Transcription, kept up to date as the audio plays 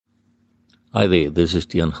Hi there, this is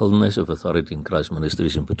Tian Gilnes of Authority in Christ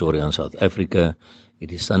Ministries in Pretoria, South Africa.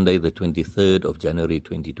 It is Sunday, the 23rd of January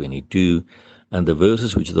 2022, and the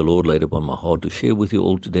verses which the Lord laid upon my heart to share with you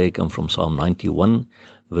all today come from Psalm 91,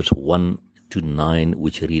 verse 1 to 9,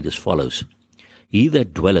 which read as follows. He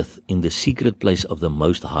that dwelleth in the secret place of the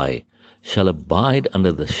Most High shall abide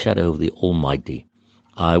under the shadow of the Almighty.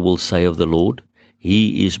 I will say of the Lord,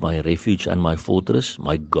 He is my refuge and my fortress,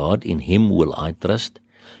 my God, in Him will I trust.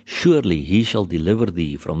 Surely He shall deliver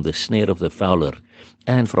thee from the snare of the fowler,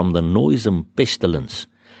 and from the noisome pestilence.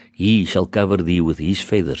 He shall cover thee with His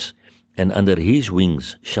feathers, and under His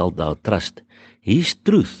wings shalt thou trust. His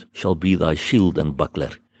truth shall be thy shield and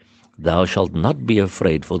buckler. Thou shalt not be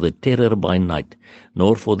afraid for the terror by night,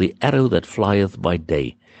 nor for the arrow that flieth by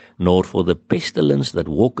day, nor for the pestilence that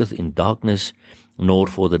walketh in darkness, nor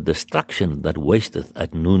for the destruction that wasteth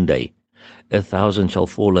at noonday. 1,000 shall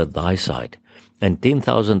fall at thy side, and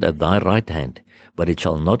 10,000 at thy right hand, but it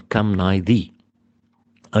shall not come nigh thee.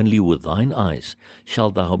 Only with thine eyes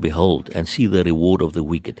shalt thou behold and see the reward of the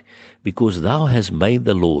wicked, because thou hast made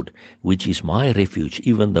the Lord, which is my refuge,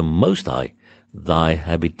 even the Most High, thy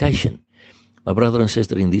habitation. My brother and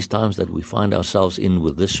sister, in these times that we find ourselves in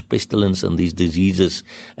with this pestilence and these diseases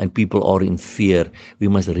and people are in fear, we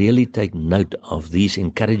must really take note of these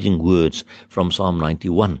encouraging words from Psalm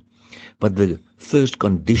 91. But the first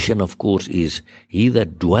condition, of course, is he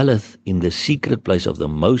that dwelleth in the secret place of the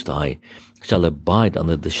Most High shall abide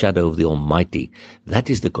under the shadow of the Almighty.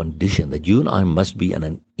 That is the condition, that you and I must be in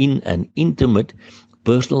an intimate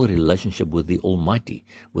personal relationship with the Almighty,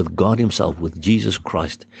 with God Himself, with Jesus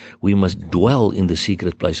Christ. We must dwell in the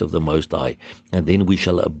secret place of the Most High, and then we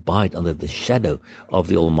shall abide under the shadow of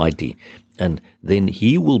the Almighty. And then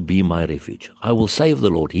He will be my refuge. I will say of the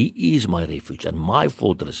Lord, He is my refuge and my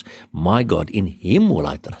fortress, my God. In Him will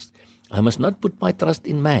I trust. I must not put my trust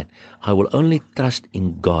in man. I will only trust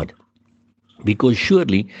in God. Because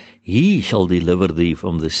surely He shall deliver thee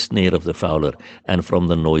from the snare of the fowler and from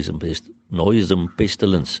the noisome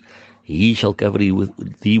pestilence. He shall cover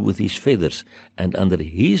thee with His feathers, and under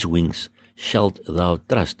His wings shalt thou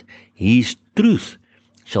trust. His truth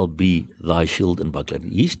shall be thy shield and buckler.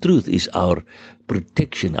 His truth is our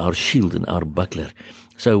protection, our shield and our buckler.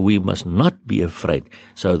 So we must not be afraid.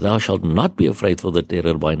 So thou shalt not be afraid for the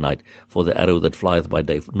terror by night, for the arrow that flieth by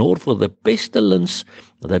day, nor for the pestilence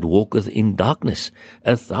that walketh in darkness.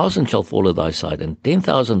 1,000 shall fall at thy side, and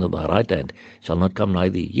 10,000 at thy right hand shall not come nigh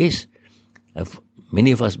thee. Yes, have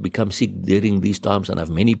many of us become sick during these times, and have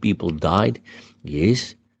many people died?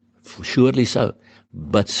 Yes, surely so.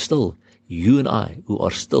 But still, you and I, who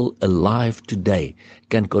are still alive today,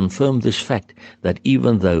 can confirm this fact, that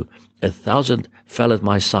even though 1,000 fell at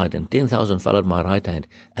my side and 10,000 fell at my right hand,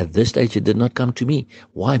 at this stage it did not come to me.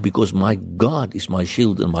 Why? Because my God is my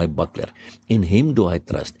shield and my buckler. In Him do I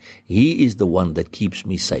trust. He is the one that keeps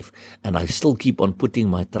me safe, and I still keep on putting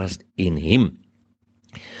my trust in Him.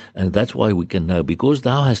 And that's why we can know, because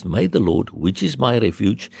thou hast made the Lord, which is my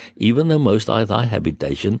refuge, even the Most High thy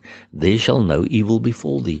habitation, there shall no evil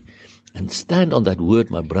befall thee. And stand on that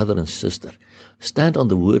word, my brother and sister. Stand on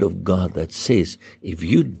the word of God that says, if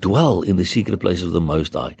you dwell in the secret place of the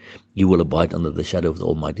Most High, you will abide under the shadow of the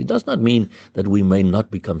Almighty. It does not mean that we may not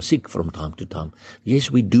become sick from time to time. Yes,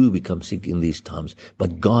 we do become sick in these times,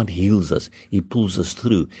 but God heals us. He pulls us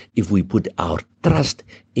through if we put our trust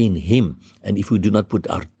in Him, and if we do not put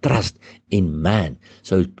our trust in man.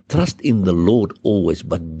 So trust in the Lord always,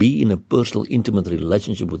 but be in a personal, intimate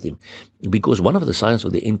relationship with Him. Because one of the signs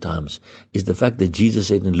of the end times is the fact that Jesus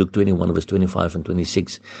said in Luke 21, verse 25 and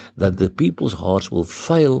 26, that the people's hearts will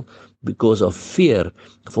fail because of fear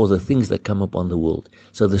for the things that come upon the world.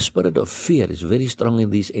 So the spirit of fear is very strong in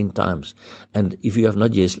these end times. And if you have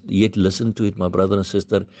not yet listened to it, my brother and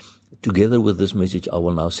sister, together with this message, I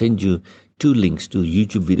will now send you 2 links to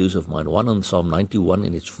YouTube videos of mine, one on Psalm 91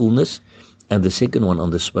 in its fullness, and the second one on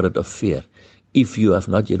the spirit of fear. If you have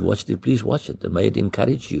not yet watched it, please watch it, and may it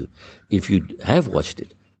encourage you. If you have watched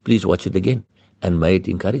it, please watch it again, and may it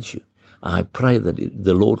encourage you. I pray that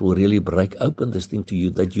the Lord will really break open this thing to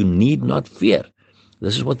you, that you need not fear.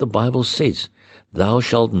 This is what the Bible says. Thou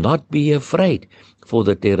shalt not be afraid for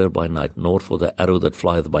the terror by night, nor for the arrow that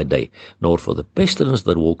flieth by day, nor for the pestilence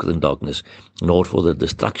that walketh in darkness, nor for the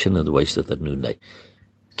destruction that wasteth at noonday.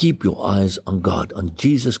 Keep your eyes on God, on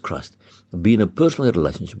Jesus Christ. Be in a personal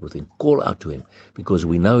relationship with Him. Call out to Him, because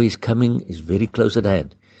we know His coming is very close at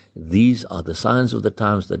hand. These are the signs of the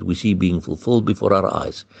times that we see being fulfilled before our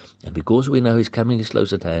eyes. And because we know His coming is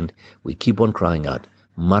close at hand, we keep on crying out,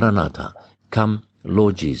 Maranatha, come,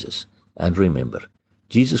 Lord Jesus. And remember,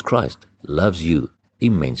 Jesus Christ loves you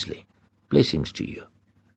immensely. Blessings to you.